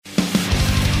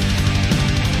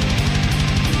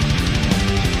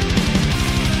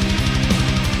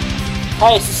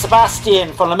Hey, this is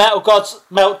Sebastian from the Metal Gods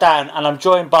Meltdown, and I'm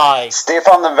joined by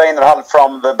Stefan Weinerhall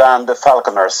from the band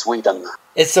Falconer, Sweden.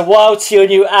 It's a while till your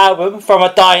new album from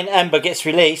A Dying Ember gets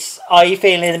released. Are you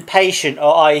feeling impatient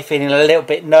or are you feeling a little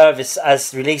bit nervous as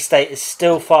the release date is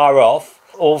still far off?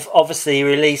 Or obviously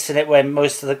releasing it when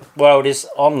most of the world is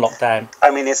on lockdown.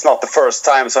 I mean, it's not the first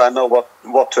time, so I know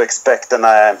what to expect, and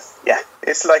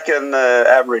it's like an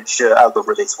average album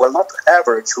release. Well, not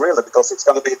average really, because it's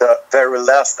going to be the very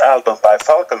last album by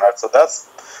Falconer, so that's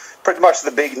pretty much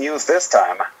the big news this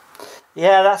time.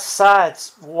 Yeah, that's sad.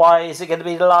 Why is it going to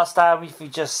be the last album if you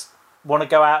just want to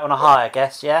go out on a high, I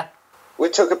guess, yeah? We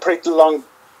took a pretty long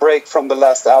break from the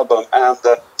last album, and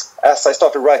as I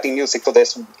started writing music for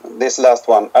this last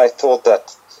one, I thought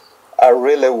that I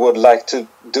really would like to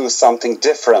do something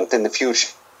different in the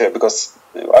future, because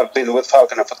I've been with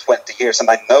Falconer for 20 years and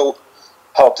I know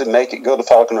how to make good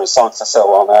Falconer songs and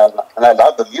so on, and I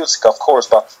love the music, of course,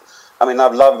 but I mean,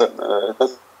 I've loved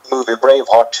the movie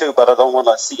Braveheart too, but I don't want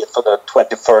to see it for the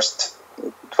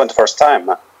 21st time.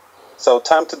 So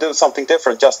time to do something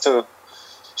different, just to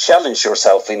challenge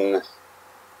yourself in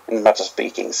matter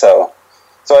speaking. So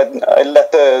I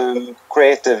let the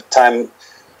creative time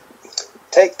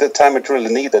take the time it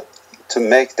really needed to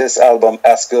make this album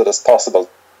as good as possible,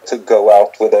 to go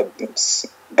out with a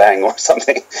bang or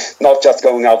something, not just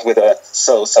going out with a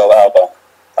so-so album.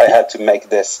 I had to make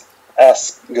this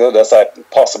as good as I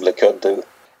possibly could do.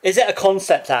 Is it a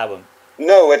concept album?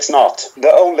 No, it's not.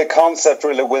 The only concept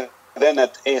really within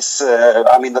it is,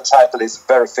 the title is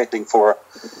very fitting for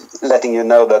letting you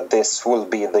know that this will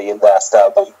be the last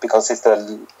album, because it's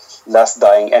the last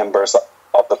dying embers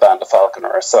of the band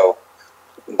Falconer. So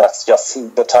that's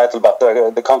just the title, but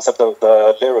the concept of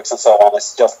the lyrics and so on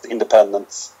is just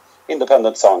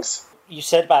independent songs. You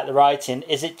said about the writing,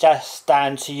 is it just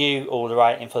down to you, all the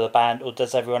writing for the band, or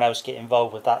does everyone else get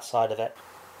involved with that side of it?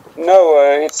 No,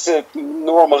 it's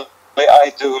normally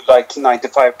I do like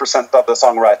 95% of the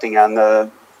songwriting,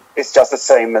 and it's just the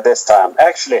same this time.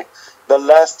 Actually, the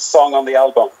last song on the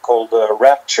album, called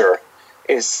Rapture,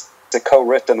 is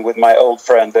co-written with my old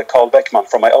friend Carl Beckman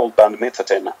from my old band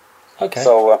Mythotin. Okay.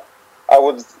 So I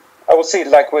would see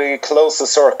like we close the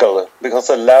circle, because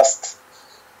the last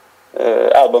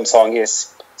album song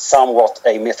is somewhat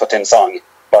a Mythotin song,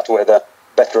 but with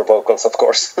better vocals, of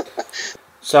course.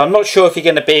 So I'm not sure if you're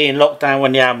going to be in lockdown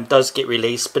when the album does get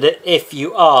released, but if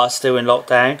you are still in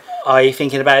lockdown, are you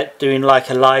thinking about doing like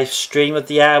a live stream of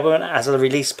the album as a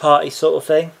release party sort of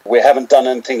thing? We haven't done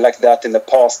anything like that in the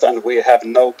past, and we have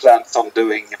no plans on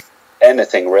doing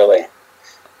anything really.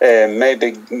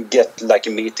 Maybe get like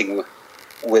a meeting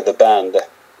with the band,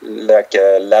 like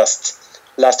a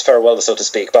last farewell, so to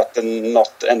speak, but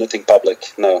not anything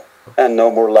public, no. And no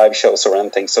more live shows or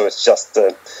anything, so it's just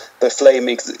the flame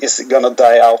is gonna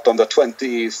die out on the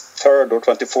 23rd or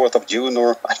 24th of June,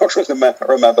 or I don't really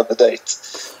remember the date.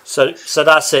 So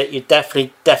that's it, you're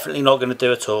definitely not going to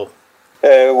do it all?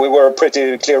 We were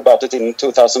pretty clear about it in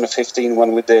 2015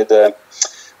 when we did the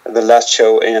last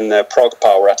show in Prague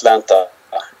Power, Atlanta.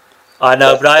 I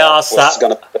know, but I asked that.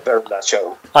 Going to be the very last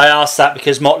show. I asked that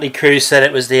because Motley Crue said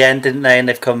it was the end, didn't they? And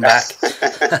they've come back.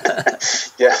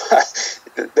 Yeah,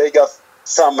 they got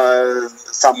some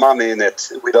money in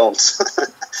it. We don't.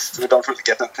 We don't really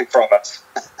get anything from it.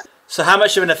 So, how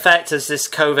much of an effect has this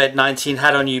COVID-19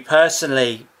 had on you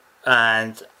personally?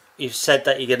 And you've said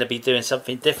that you're going to be doing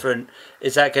something different.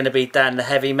 Is that going to be down the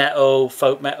heavy metal,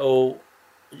 folk metal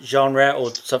genre,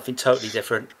 or something totally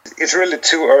different? It's really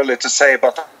too early to say,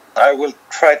 but I will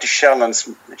try to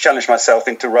challenge myself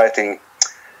into writing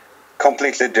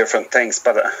completely different things.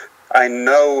 But I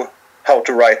know how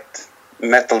to write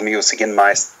metal music in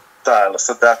my style,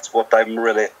 so that's what I'm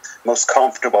really most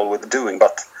comfortable with doing.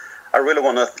 But I really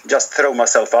want to just throw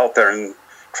myself out there and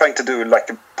trying to do like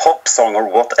a pop song or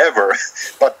whatever.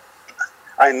 But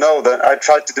I know that I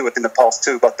tried to do it in the past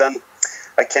too, but then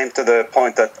I came to the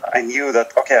point that I knew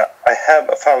that, okay, I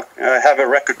have a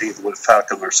record deal with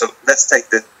Falconer, so let's take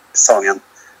the song and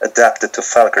adapt it to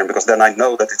Falconer, because then I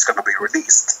know that it's going to be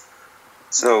released.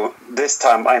 So this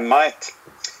time I might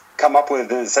come up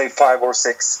with, say, 5 or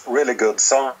 6 really good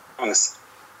songs,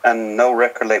 and no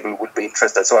record label would be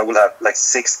interested, so I will have like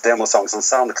 6 demo songs on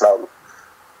SoundCloud,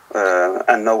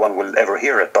 and no one will ever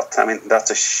hear it. But I mean, that's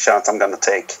a chance I'm going to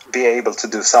take. Be able to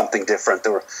do something different,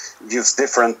 or use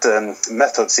different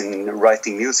methods in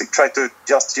writing music. Try to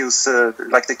just use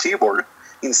like the keyboard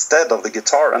instead of the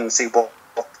guitar, and see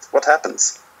what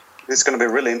happens. It's going to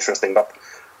be really interesting, but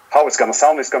how it's going to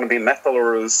sound, it's going to be metal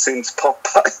or synth pop,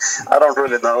 I don't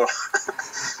really know.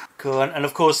 Cool. And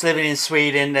of course, living in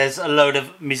Sweden, there's a load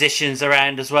of musicians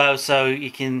around as well, so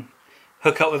you can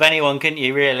hook up with anyone, couldn't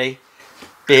you? Really,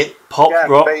 be it pop,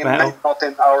 rock, metal. Not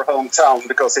in our hometown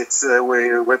because it's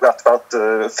we've got about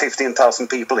 15,000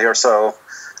 people here. So,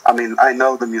 I mean, I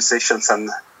know the musicians, and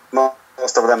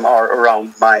most of them are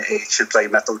around my age who play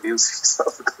metal music. So,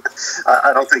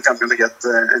 I don't think I'm going to get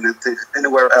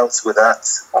anywhere else with that.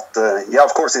 But yeah,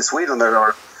 of course, in Sweden there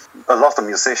are a lot of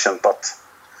musicians, but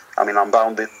I mean, I'm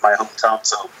bound in my hometown.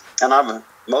 So, and I'm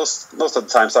most of the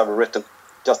times I've written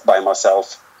just by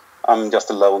myself. I'm just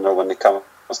a loner when it comes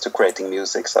to creating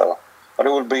music. So, but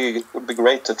it would be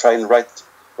great to try and write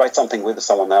something with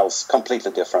someone else,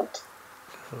 completely different.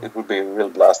 Cool. It would be a real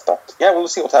blast. But yeah, we'll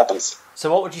see what happens.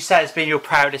 So, what would you say has been your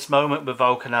proudest moment with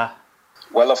Falconer?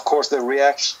 Well, of course, the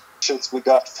reactions we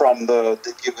got from the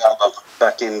debut album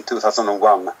back in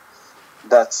 2001.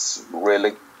 That's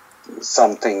really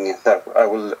something that I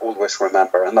will always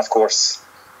remember. And of course,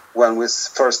 when we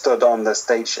first stood on the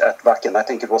stage at Wacken, I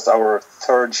think it was our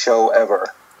third show ever,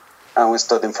 and we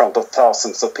stood in front of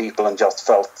thousands of people and just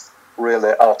felt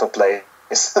really out of place.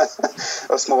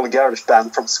 A small garage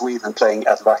band from Sweden playing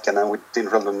at Wacken, and we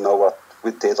didn't really know what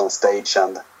we did on stage.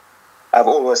 And I've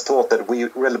always thought that we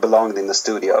really belonged in the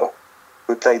studio.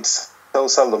 We played so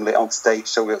seldomly on stage,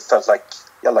 so we felt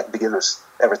like beginners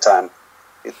every time.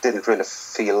 It didn't really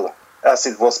feel as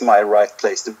it was my right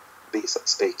place to be, so to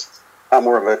speak. I'm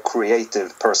more of a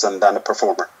creative person than a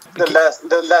performer.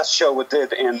 The last show we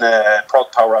did in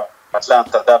Prog Power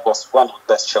Atlanta, that was one of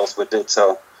the best shows we did.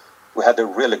 So we had a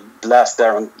really blast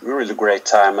there and really great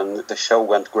time, and the show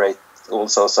went great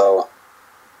also. So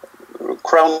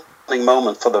crowning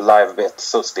moment for the live bit,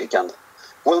 so to speak. And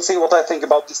we'll see what I think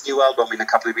about this new album in a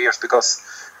couple of years, because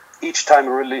each time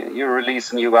you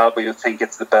release a new album, you think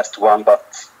it's the best one,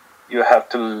 but you have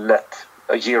to let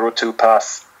a year or two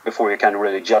pass before you can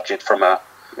really judge it from a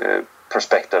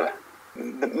perspective.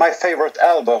 My favorite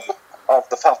album of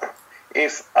the Falconer,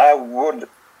 if I would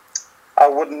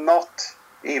not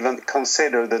even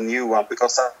consider the new one,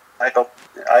 because I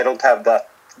don't have that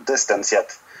distance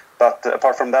yet. But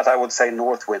apart from that, I would say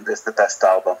Northwind is the best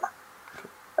album.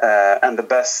 And the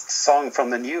best song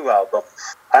from the new album,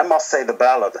 I must say the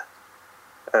ballad,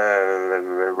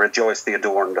 Rejoice the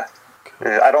Adorned.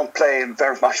 I don't play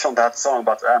very much on that song,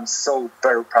 but I'm so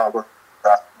very proud of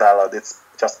that ballad. It's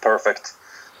just perfect.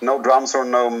 No drums or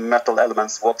no metal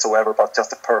elements whatsoever, but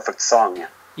just a perfect song.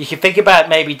 You could think about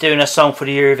maybe doing a song for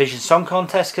the Eurovision Song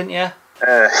Contest, couldn't you?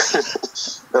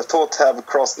 The thought have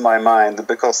crossed my mind,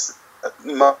 because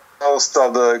most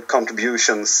of the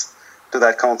contributions to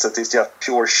that concert is just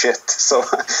pure shit. So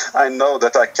I know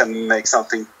that I can make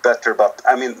something better, but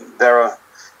I mean, there are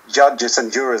judges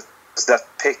and jurors that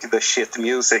pick the shit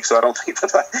music, so I don't think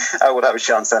that I would have a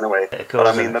chance anyway. Yeah, but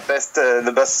I mean,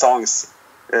 the best songs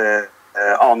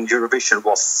on Eurovision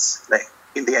was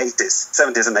in the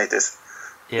 70s and 80s.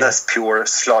 Yeah. That's pure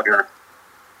Schlager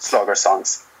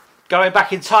songs. Going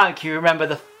back in time, can you remember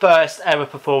the first ever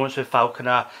performance with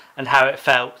Falconer and how it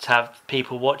felt to have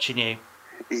people watching you?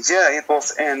 Yeah, it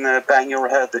was in Bang Your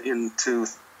Head in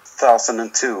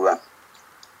 2002.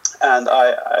 And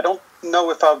I don't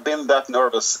know if I've been that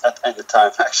nervous at any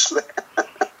time, actually.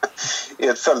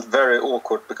 It felt very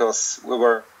awkward because we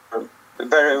were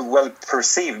very well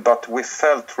perceived, but we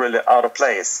felt really out of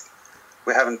place.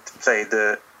 We haven't played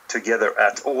together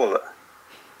at all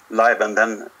live, and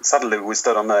then suddenly we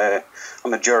stood on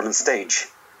a German stage,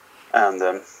 and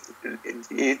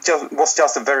it was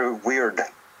just a very weird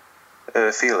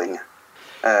feeling.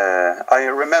 I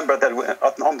remember that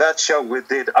on that show we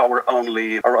did our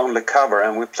only cover,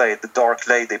 and we played "The Dark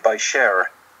Lady" by Cher,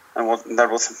 and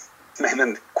that was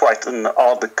maybe quite an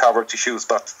odd cover to choose,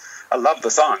 but I loved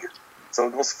the song, so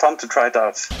it was fun to try it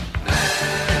out.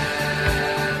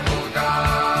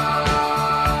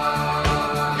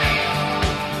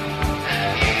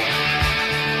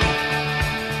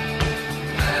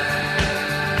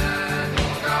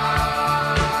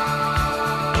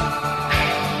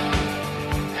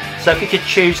 So if you could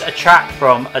choose a track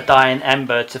from A Dying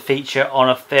Ember to feature on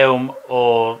a film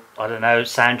or, I don't know,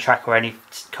 soundtrack or any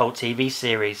cult TV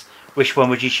series, which one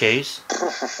would you choose?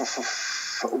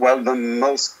 Well, the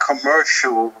most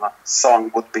commercial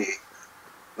song would be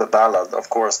the ballad,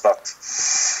 of course, but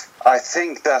I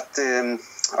think that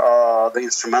the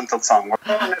instrumental song,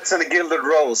 It's in a Gilded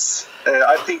Rose,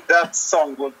 I think that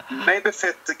song would maybe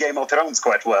fit the Game of Thrones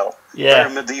quite well. Yeah.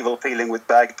 Very medieval feeling with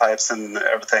bagpipes and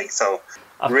everything, so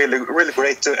really, really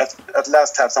great to at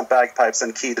last have some bagpipes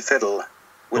and keyed fiddle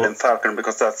within Falconer,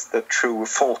 because that's the true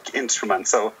folk instrument.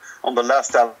 So on the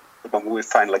last album we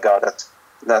finally got it,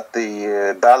 that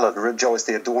the ballad Rejoice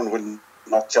the Adorned will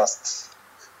not just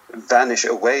vanish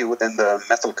away within the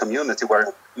metal community,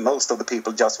 where most of the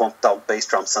people just want dull bass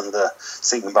drums and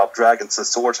sing about dragons and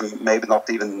swords and maybe not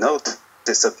even notice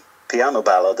a piano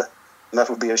ballad. And that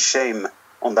would be a shame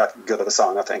on that good of a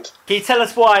song, I think. Can you tell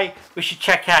us why we should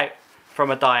check out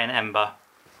From a Dying Ember?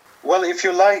 Well, if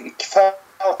you like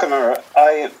Falconer,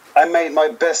 I made my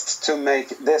best to make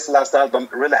this last album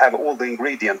really have all the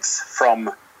ingredients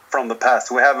from the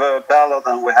past. We have a ballad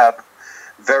and we have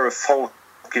very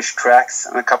folkish tracks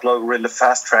and a couple of really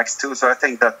fast tracks too. So I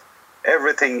think that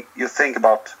everything you think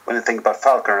about when you think about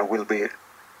Falconer will be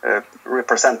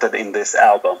represented in this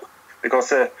album.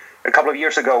 Because a couple of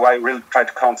years ago I really tried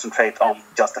to concentrate on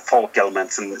just the folk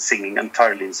elements and singing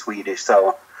entirely in Swedish.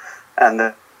 And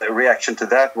the reaction to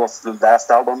that was the last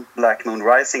album, Black Moon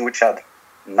Rising, which had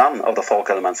none of the folk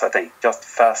elements, I think. Just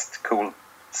fast, cool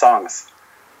songs.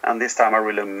 And this time I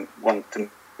really want to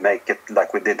make it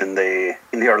like we did in the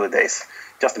early days.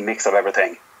 Just a mix of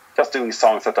everything. Just doing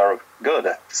songs that are good,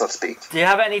 so to speak. Do you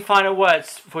have any final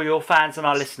words for your fans and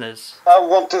our listeners? I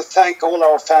want to thank all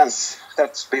our fans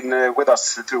that's been with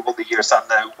us through all the years,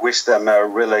 and wish them a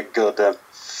really good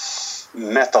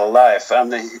metal life.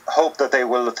 And I hope that they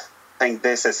will think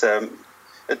this is a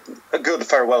good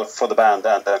farewell for the band.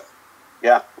 And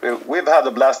we've had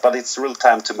a blast, but it's real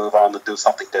time to move on and do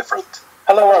something different.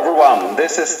 Hello everyone,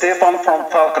 this is Stefan from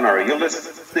Falconer. You're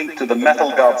listening to the Metal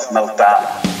Gods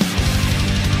Meltdown.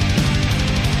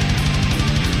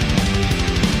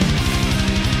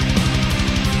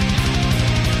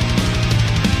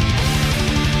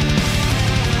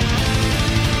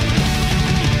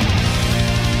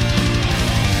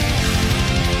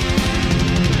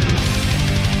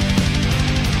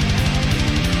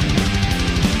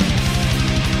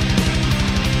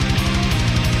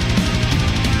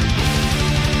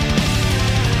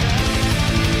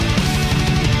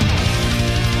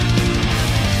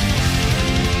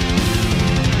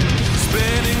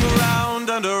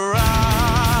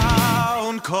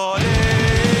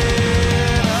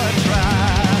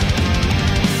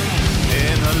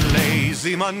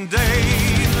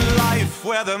 Mundane life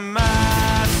where the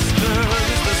master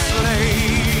is the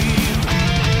slave,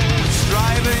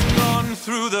 striving on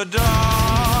through the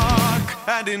dark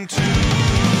and into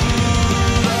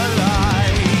the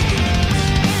light.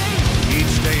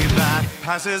 Each day that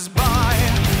passes by,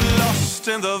 lost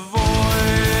in the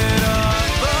void of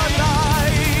the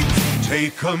night.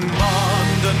 Take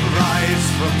command and rise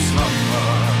from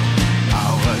slumber.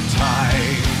 Our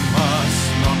time must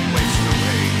not waste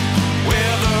away. We're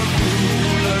the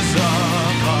rulers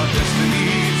of our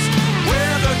destinies.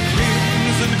 We're the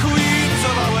kings and queens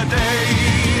of our day.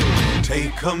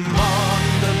 Take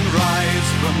command and rise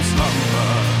from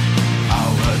slumber.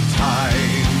 Our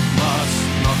time must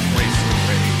not waste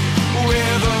away.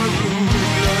 We're the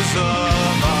rulers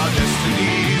of our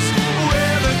destinies.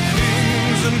 We're the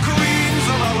kings and queens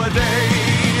of our day.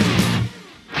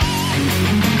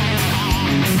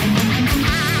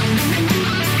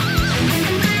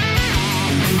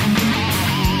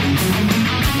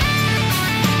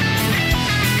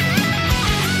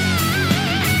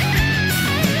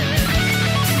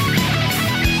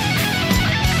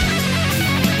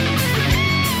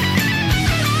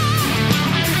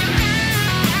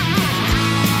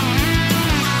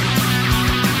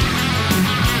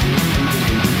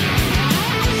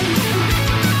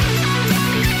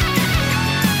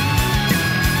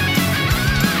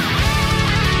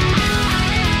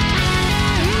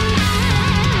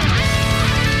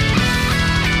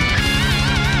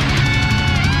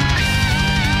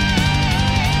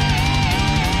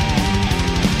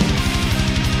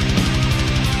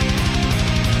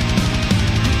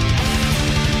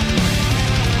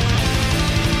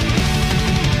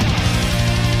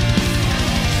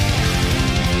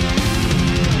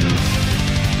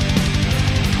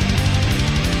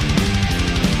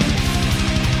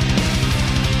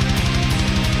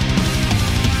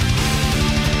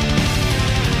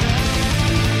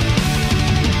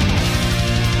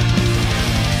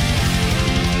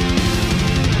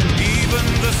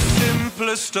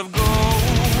 Of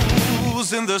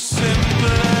goals in the simplest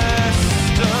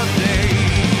of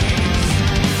days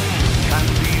can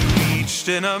be reached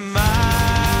in a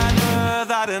manner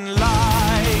that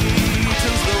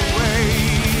enlightens the way.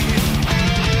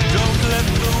 Don't let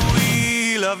the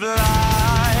wheel of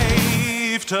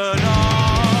life turn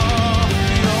off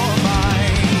your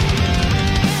mind,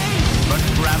 but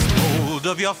grasp hold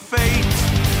of your fate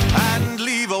and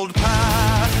leave old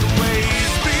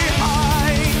pathways behind.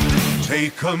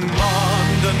 Take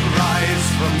command and rise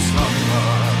from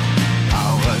slumber.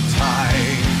 Our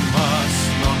time must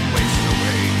not waste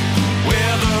away.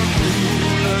 We're the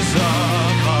rulers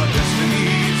of our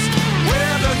destinies.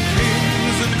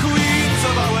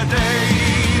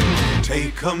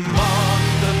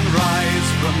 command and rise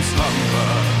from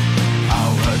slumber.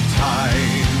 Our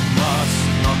time must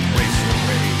not waste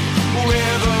away.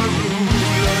 We're the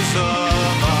rulers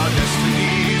of our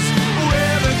destinies.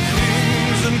 We're the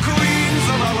kings and queens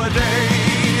of our day.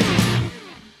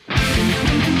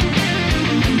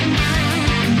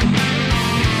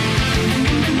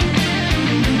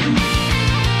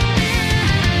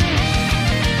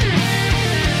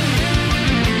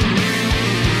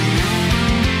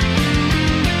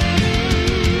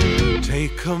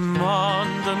 Take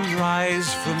command and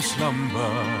rise from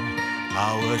slumber.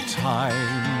 Our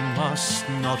time must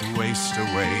not waste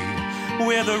away.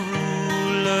 We're the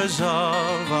rulers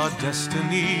of our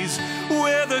destinies.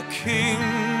 We're the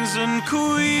kings and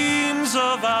queens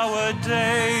of our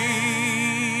day.